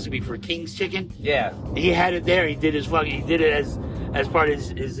secret recipe for King's chicken. Yeah. He had it there. He did it as part of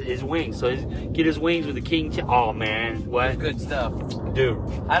his wings. So get his wings with the king. Oh man, what good stuff, dude.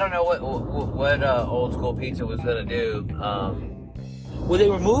 I don't know what old school pizza was gonna do. Well, they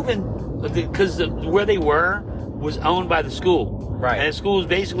were moving because where they were was owned by the school. Right. And the school is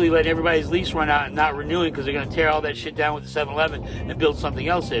basically letting everybody's lease run out and not renewing because they're going to tear all that shit down with the 7-Eleven and build something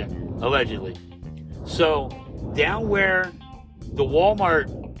else there, allegedly. So down where the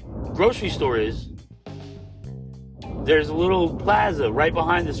Walmart grocery store is, there's a little plaza right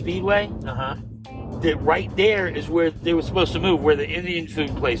behind the Speedway. Uh-huh. That right there is where they were supposed to move, where the Indian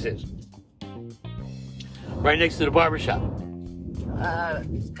food place is. Right next to the barbershop.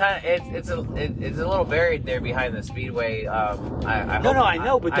 It's kind of it's a little buried there behind the Speedway. I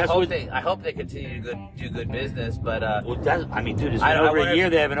know, but that's I hope they continue to do good business. But well, I mean, dude, it's been over a year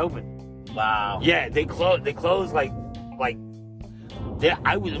they haven't opened. Wow. Yeah, they closed like.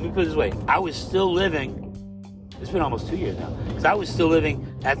 Let me put it this way. I was still living. It's been almost 2 years now because I was still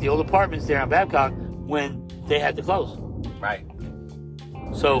living at the old apartments there on Babcock when they had to close. Right.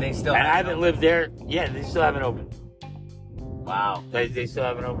 So and I haven't lived there. Yeah, they still haven't opened. Wow. They still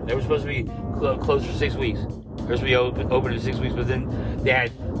haven't opened. They were supposed to be closed for 6 weeks. They were supposed to be open in 6 weeks, but then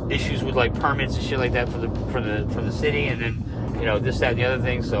they issues with like permits and shit like that from the city, and then this, that, and the other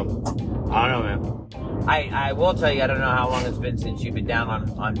thing. So I don't know, man. I will tell you, I don't know how long it's been since you've been down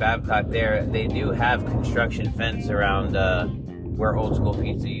on Babcock. There, they do have construction fence around where Old School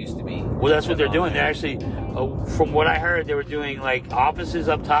Pizza used to be. Well, that's what they're doing. They're actually, from what I heard, they were doing like offices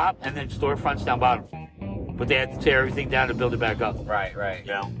up top and then storefronts down bottom. But they had to tear everything down to build it back up. Right.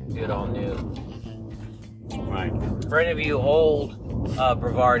 Yeah. Do it all new. Right. For any of you old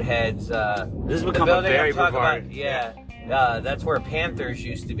Brevard heads, this has become a very Brevard. That's where Panthers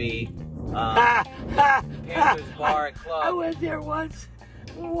used to be. Panthers Bar and Club. I went there once.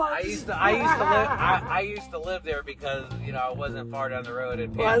 I used to live there because I wasn't far down the road.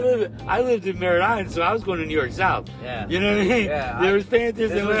 And I lived in Merritt Island, so I was going to New York South. Yeah, you know what I mean. Yeah, there was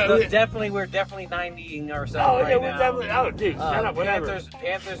Panthers. We're definitely 90 or so. Oh right yeah, now. we're definitely. Oh dude, shut up. Whatever.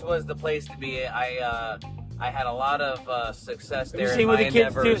 Panthers was the place to be. I had a lot of success there. See what the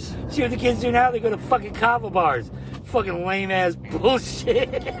kids do? See what the kids do now? They go to fucking kava bars. Fucking lame ass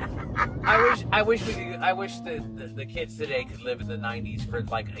bullshit. I wish the kids today could live in the 90s for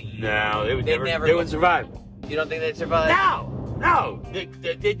like a year. No, they wouldn't survive. You don't think they'd survive? No,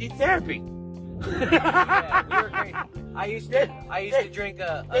 they need therapy. Yeah, we were great. I used to drink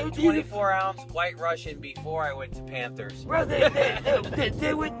a 24-ounce White Russian before I went to Panthers. Bro,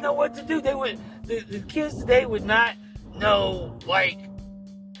 they wouldn't know what to do. The kids today would not know, like,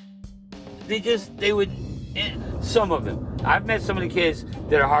 they would. Some of them. I've met some of the kids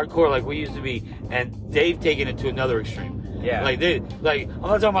that are hardcore like we used to be, and they've taken it to another extreme. Yeah. I'm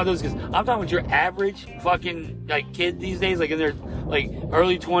not talking about those kids. I'm talking about your average fucking like kid these days, like in their like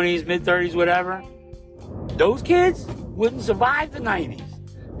early 20s, mid 30s, whatever. Those kids wouldn't survive the 90s.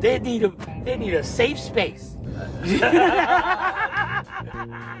 They need a safe space.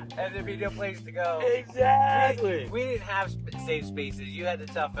 And there'd be no place to go. Exactly. We didn't have safe spaces. You had to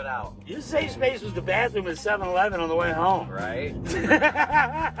tough it out. Your safe space was the bathroom at 7-Eleven on the way home. Right.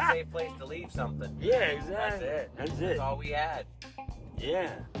 Safe place to leave something. Yeah, exactly. That's it. That's all we had.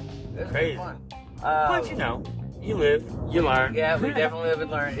 Yeah. This crazy. Was fun. But you live, you learn. Yeah, we definitely live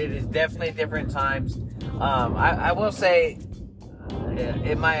and learn. It is definitely different times. I will say,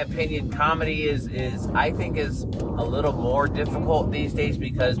 in my opinion, comedy is I think is a little more difficult these days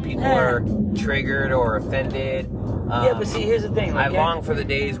because people are triggered or offended. Yeah, but see, here's the thing. I long for the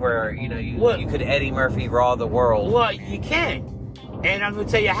days where you could Eddie Murphy raw the world. Well, you can, and I'm gonna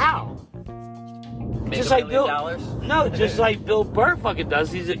tell you how. Make just $1 like million? No, just like Bill Burr fucking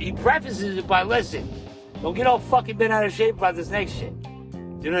does. He prefaces it by, listen, don't get all fucking bent out of shape about this next shit. Do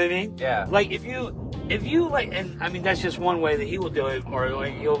you know what I mean? Yeah. Like if you like, and I mean that's just one way that he will do it, or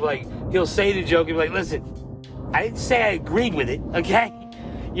like he'll say the joke and be like, listen, I didn't say I agreed with it, okay?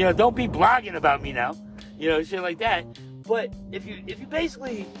 Don't be blogging about me now, shit like that. But if you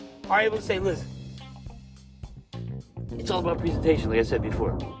basically are able to say, listen, it's all about presentation, like I said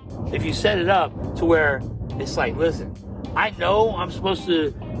before. If you set it up to where it's like, listen, I know I'm supposed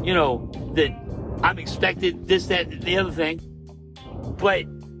to, that I'm expected this, that, and the other thing, but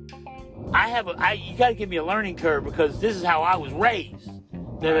you got to give me a learning curve because this is how I was raised.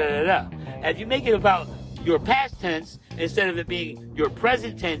 And if you make it about your past tense instead of it being your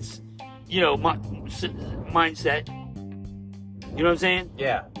present tense, mindset. You know what I'm saying?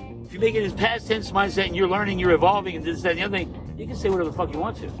 Yeah. If you make it as past tense mindset and you're learning, you're evolving, and this, that, and the other thing, you can say whatever the fuck you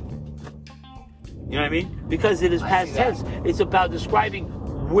want to. You know what I mean? Because it is past tense. It's about describing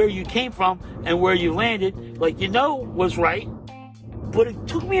where you came from and where you landed. Like, what's right, but it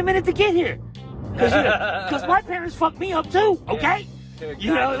took me a minute to get here. Because my parents fucked me up too, okay? Yeah,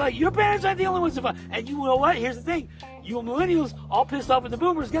 exactly. Your parents aren't the only ones to fuck. And you know what? Here's the thing. You millennials all pissed off at the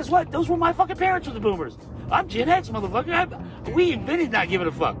boomers. Guess what? Those were my fucking parents with the boomers. I'm Gen X, motherfucker. We invented not giving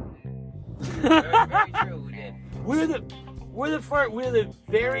a fuck. Very, very true. We did. We're the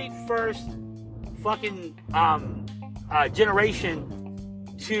very first fucking generation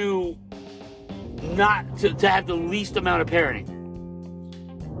to have the least amount of parenting.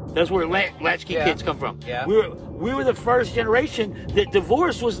 That's where latchkey kids come from. Yeah. We were the first generation that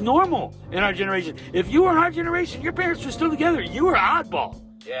divorce was normal in our generation. If you were in our generation, your parents were still together. You were an oddball.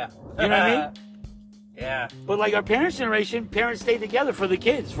 Yeah. You know what I mean? Yeah. But like our parents' generation, parents stayed together for the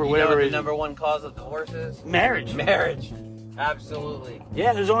kids for whatever reason. The number one cause of divorce is? Marriage. Marriage. Absolutely.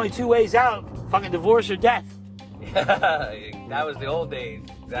 Yeah, there's only two ways out. Fucking divorce or death. That was the old days.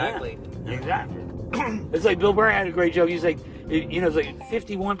 Exactly. Yeah, exactly. It's like Bill Burr had a great joke. He's like, it's like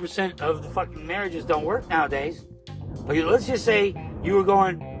 51% of the fucking marriages don't work nowadays. But let's just say you were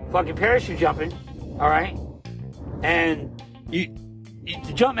going fucking parachute jumping, all right? And the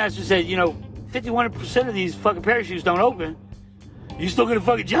jump master said, 51% of these fucking parachutes don't open. You still gonna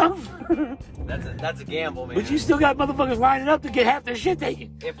fucking jump? That's a gamble, man. But you still got motherfuckers lining up to get half their shit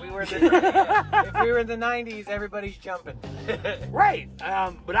taken. If we were in the 90s, everybody's jumping. Right.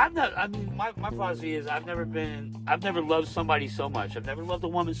 But I'm not. I mean, my philosophy is I've never loved somebody so much. I've never loved a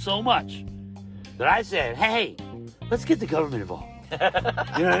woman so much that I said, hey, let's get the government involved.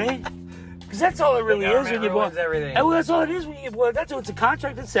 You know what I mean? Because that's all it really is when you boil everything. Well, that's all it is when you boil. That's what it's a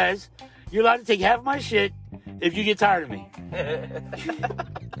contract that says you're allowed to take half of my shit if you get tired of me.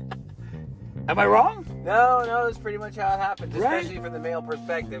 Am I wrong? No, that's pretty much how it happens, right? Especially from the male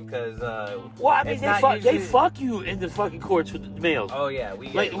perspective, because well, I mean, they fuck you in the fucking courts with the males. Oh yeah,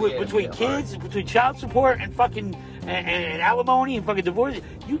 between kids, between child support and fucking and alimony and fucking divorce,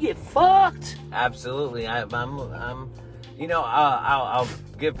 you get fucked. Absolutely, I'll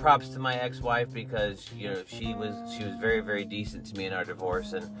give props to my ex-wife because she was very, very decent to me in our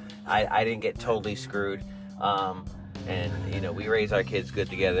divorce, and I didn't get totally screwed. And we raise our kids good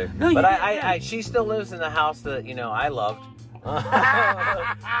together. No, but she still lives in the house that I loved.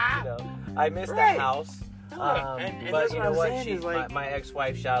 I miss that house. But you know what? She's my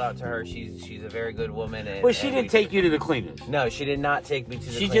ex-wife. Shout out to her. She's a very good woman. Well, she didn't take you to the cleaners. No, she did not take me to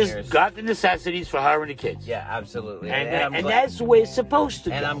the cleaners. She just got the necessities for her and the kids. Yeah, absolutely. And that's the way it's supposed to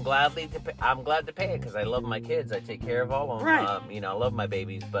be. And I'm glad to pay it because I love my kids. I take care of all of them. Right. I love my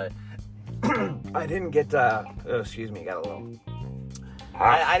babies, but I didn't get. Excuse me, got a little.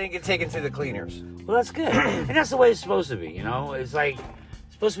 I didn't get taken to the cleaners. Well, that's good, and that's the way it's supposed to be. It's like.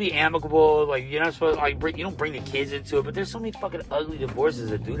 Supposed to be amicable, like you're not supposed to you don't bring the kids into it, but there's so many fucking ugly divorces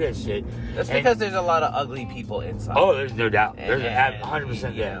that do that shit. That's because there's a lot of ugly people inside. Oh, there's no doubt. There's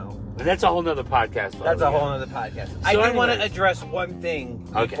 100% doubt. And that's a whole nother podcast. That's a whole nother podcast. So I do want to address one thing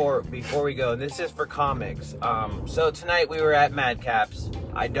before we go, and this is for comics. So tonight we were at Madcap's.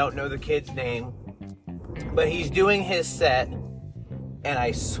 I don't know the kid's name, but he's doing his set, and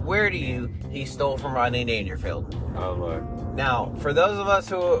I swear to you, he stole from Rodney Dangerfield. Oh Lord. Now, for those of us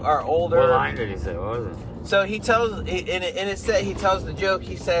who are older... What line did he say? What was it? So he tells, in his set, he tells the joke,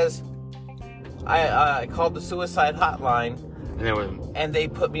 he says, I called the suicide hotline, and they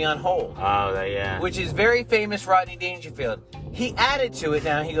put me on hold. Oh, yeah. Which is very famous Rodney Dangerfield. He added to it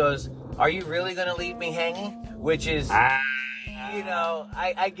now, he goes, are you really going to leave me hanging? Which is...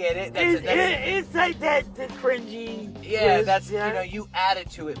 I get it. It's like that, the cringy. Yeah, you added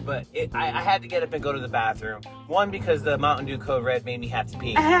to it, but I had to get up and go to the bathroom. One, because the Mountain Dew Code Red made me have to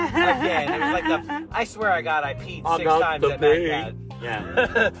pee. Again, it was like I swear I peed 6 times at Baghdad.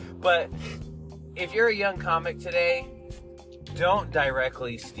 Yeah. But if you're a young comic today, don't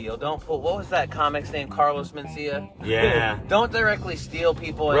directly steal. Don't put, what was that comic's name? Carlos Mencia? Yeah. Don't directly steal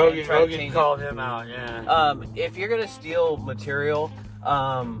people. Rogan called him out, yeah. If you're going to steal material,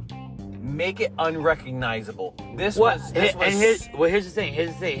 make it unrecognizable. Here's the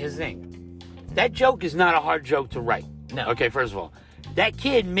thing. That joke is not a hard joke to write. No. Okay, first of all. That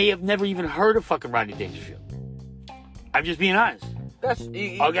kid may have never even heard of fucking Rodney Dangerfield. I'm just being honest.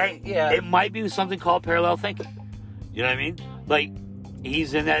 Okay? Yeah. It might be something called parallel thinking. You know what I mean? Like,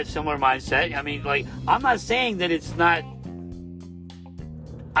 he's in that similar mindset. I mean, like, I'm not saying that he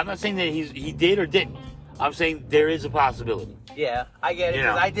did or didn't. I'm saying there is a possibility. Yeah, I get it,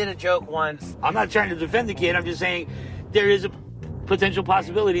 because I did a joke once. I'm not trying to defend the kid. I'm just saying there is a potential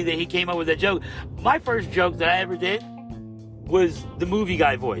possibility that he came up with that joke. My first joke that I ever did was the movie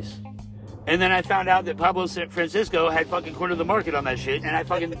guy voice. And then I found out that Pablo Francisco had fucking cornered the market on that shit, and I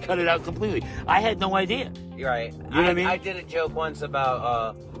fucking cut it out completely. I had no idea. You're right. You know what I mean? I did a joke once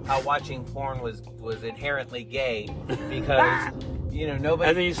about how watching porn was inherently gay because, nobody...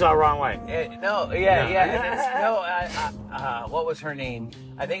 And then you saw Ron White. What was her name?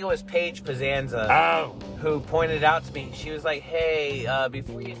 I think it was Paige Pizzanza who pointed out to me. She was like, hey,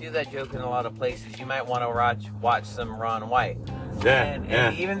 before you do that joke in a lot of places, you might want to watch some Ron White.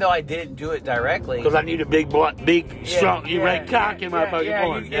 And even though I didn't do it directly, because I need a big, strong, red cock in my fucking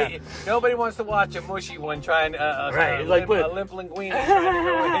porn. Nobody wants to watch a mushy one trying a limp linguine trying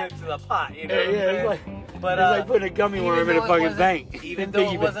to go into the pot. It's like putting a gummy worm in a fucking bank. Even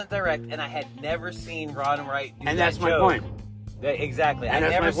though it wasn't direct, and I had never seen Ron White do and that that's my point. Exactly, I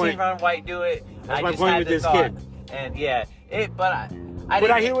never seen Ron White do it. That's my point with this kid. And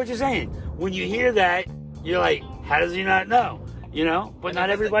I hear what you're saying. When you hear that, you're like, how does he not know? But not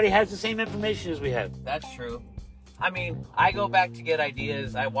everybody has the same information as we have. That's true. I mean, I go back to get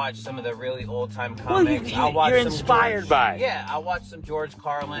ideas. I watch some of the really old-time comics. You're inspired by. Yeah, I watch some George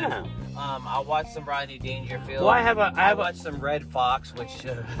Carlin. Yeah. I watch some Rodney Dangerfield. Well, I watch some Red Fox, which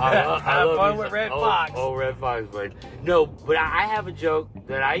I have fun with Red Fox. Oh, Red Fox, but no. But I have a joke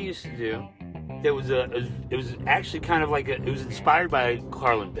that I used to do, It was actually kind of like it was inspired by a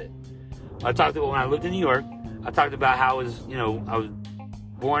Carlin bit. I talked about when I lived in New York. I talked about how I was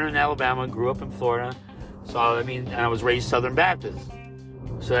born in Alabama, grew up in Florida. So and I was raised Southern Baptist.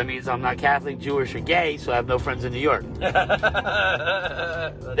 So that means I'm not Catholic, Jewish, or gay. So I have no friends in New York.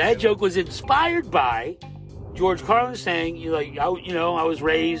 That joke was inspired by George Carlin saying, I was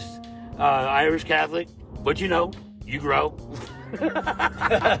raised Irish Catholic, but you grow.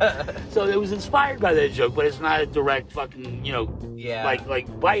 So it was inspired by that joke, but it's not a direct fucking,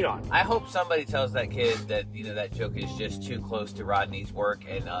 like bite on. I hope somebody tells that kid that, that joke is just too close to Rodney's work,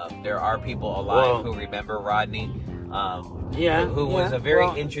 and there are people alive who remember Rodney, who was a very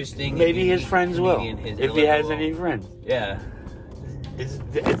interesting. Maybe his friends will, if he has any friends. Yeah. It's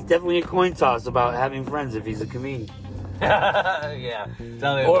definitely a coin toss about having friends if he's a comedian. Yeah.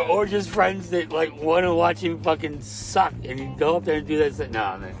 Or just friends that want to watch him fucking suck and you go up there and do that.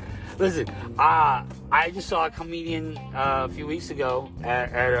 No, man. Listen, I just saw a comedian a few weeks ago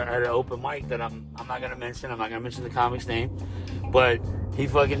at an open mic that I'm not gonna mention. I'm not gonna mention the comic's name, but he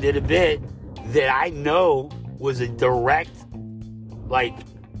fucking did a bit that I know was a direct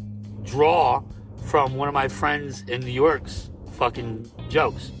draw from one of my friends in New York's fucking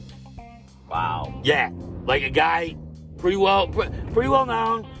jokes. Wow. Yeah, like a guy pretty well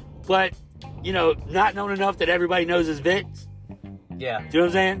known, but not known enough that everybody knows his bits. Yeah. Do you know what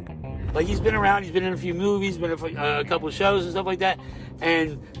I'm saying? Like, he's been around, he's been in a few movies, been in a couple of shows and stuff like that.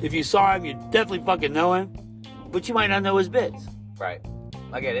 And if you saw him, you definitely fucking know him, but you might not know his bits. Right.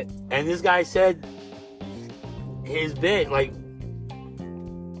 I get it. And this guy said his bit,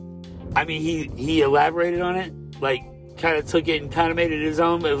 he elaborated on it, kind of took it and kind of made it his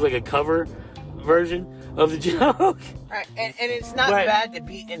own, but it was like a cover version of the joke. Right, and it's not bad to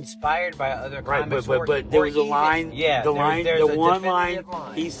be inspired by other comics. Right, but there was a line. Yeah, the one line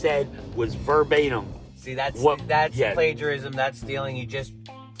he said was verbatim. See, that's plagiarism. That's stealing. You just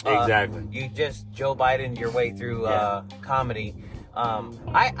exactly. You just Joe Biden your way through comedy.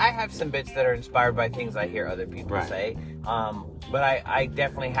 I have some bits that are inspired by things I hear other people say. But I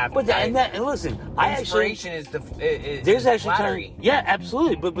definitely have. But and listen, inspiration is there's actually flattery. Yeah,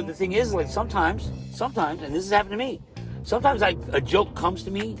 absolutely. But the thing is, sometimes, and this has happened to me. Sometimes a joke comes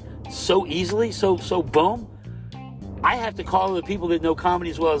to me so easily, so boom. I have to call the people that know comedy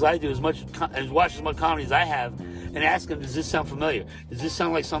as well as I do, as watch as much comedy as I have, and ask them, does this sound familiar? Does this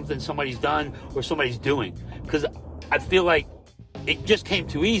sound like something somebody's done or somebody's doing? Because I feel like it just came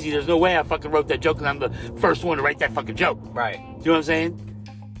too easy. There's no way I fucking wrote that joke and I'm the first one to write that fucking joke. Right. Do you know what I'm saying?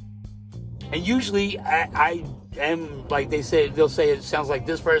 And usually I am, like they'll say it sounds like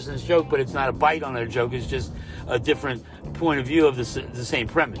this person's joke, but it's not a bite on their joke. It's just a different point of view of the same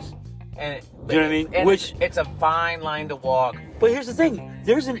premise. And do you know what I mean? And it's a fine line to walk. But here's the thing: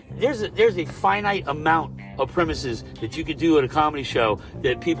 there's a finite amount of premises that you could do at a comedy show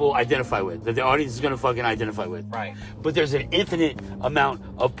that people identify with, that the audience is gonna fucking identify with. Right. But there's an infinite amount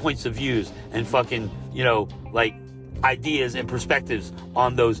of points of views and fucking ideas and perspectives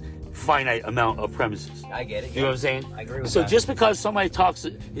on those finite amount of premises. I get it. You know what I'm saying? I agree with that. So just because somebody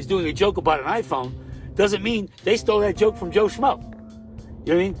is doing a joke about an iPhone doesn't mean they stole that joke from Joe Schmo.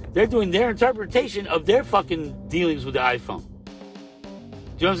 You know what I mean? They're doing their interpretation of their fucking dealings with the iPhone. Do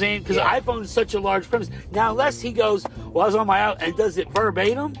you know what I'm saying? Because the iPhone is such a large premise. Now, unless he goes, well, I was on my out and does it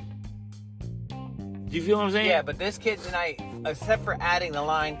verbatim. Do you feel what I'm saying? Yeah, but this kid tonight, except for adding the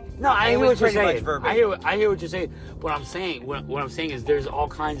line, I hear what you're saying. I hear what you're saying. What I'm saying is there's all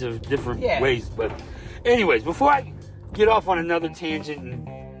kinds of different ways. But anyways, before I get off on another tangent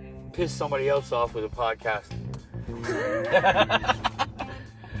and piss somebody else off with a podcast.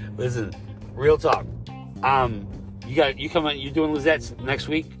 Listen, real talk. You coming? You doing Lizette's next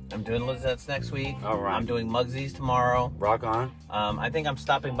week? I'm doing Lizette's next week. All right. I'm doing Muggsy's tomorrow. Rock on. I think I'm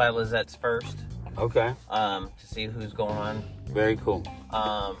stopping by Lizette's first. Okay. To see who's going on. Very cool.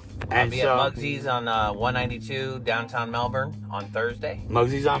 I'll be at Muggsy's on 192 downtown Melbourne on Thursday.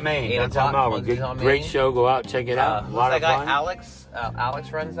 Muggsy's on Main, downtown Melbourne. Great show. Go out, check it out. A lot of fun.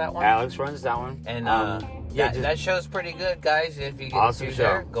 Alex runs that one. Alex runs that one. And that show's pretty good, guys. If you get awesome show.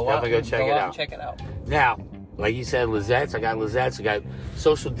 There, go out and check it out. Now, like you said, Lizette's. I got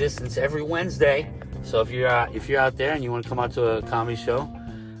social distance every Wednesday. So if you're out there and you want to come out to a comedy show,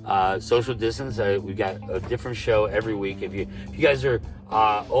 social distance. We got a different show every week. If you guys are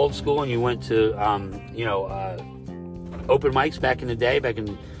old school and you went to open mics back in the day, back in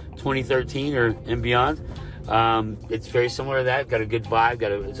 2013 or and beyond, it's very similar to that. Got a good vibe.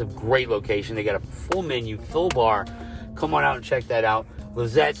 It's a great location. They got a full menu, full bar. Come on out and check that out.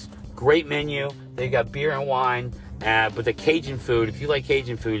 Lizette's, great menu. They got beer and wine. But the Cajun food, if you like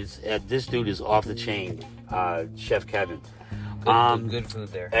Cajun food, this dude is off the chain. Chef Kevin. Good food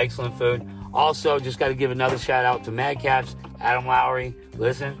there. Excellent food. Also, just got to give another shout out to Madcaps, Adam Lowry.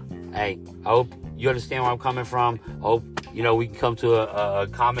 Listen, hey, I hope you understand where I'm coming from. I hope, we can come to a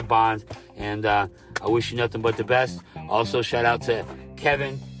common bond. And I wish you nothing but the best. Also, shout out to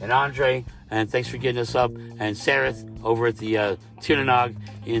Kevin and Andre. And thanks for getting us up. And Sareth over at the Tunanog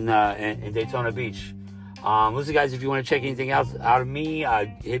in Daytona Beach. Listen, guys, if you want to check anything else out of me,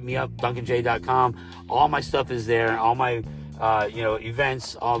 hit me up, DuncanJ.com. All my stuff is there. All my,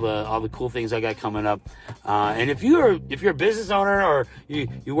 events, all the cool things I got coming up. And if you're a business owner or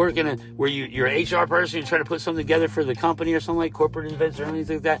you work where you're an HR person, you're trying to put something together for the company or something like corporate events or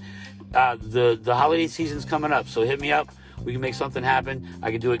anything like that, the holiday season's coming up. So hit me up. We can make something happen. I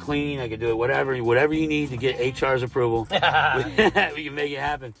can do it clean. I can do it whatever you need to get HR's approval. We can make it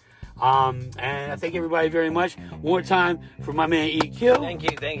happen. And I thank everybody very much. One more time for my man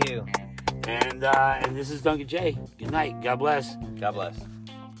EQ. Thank you. And this is Duncan J. Good night. God bless. God bless.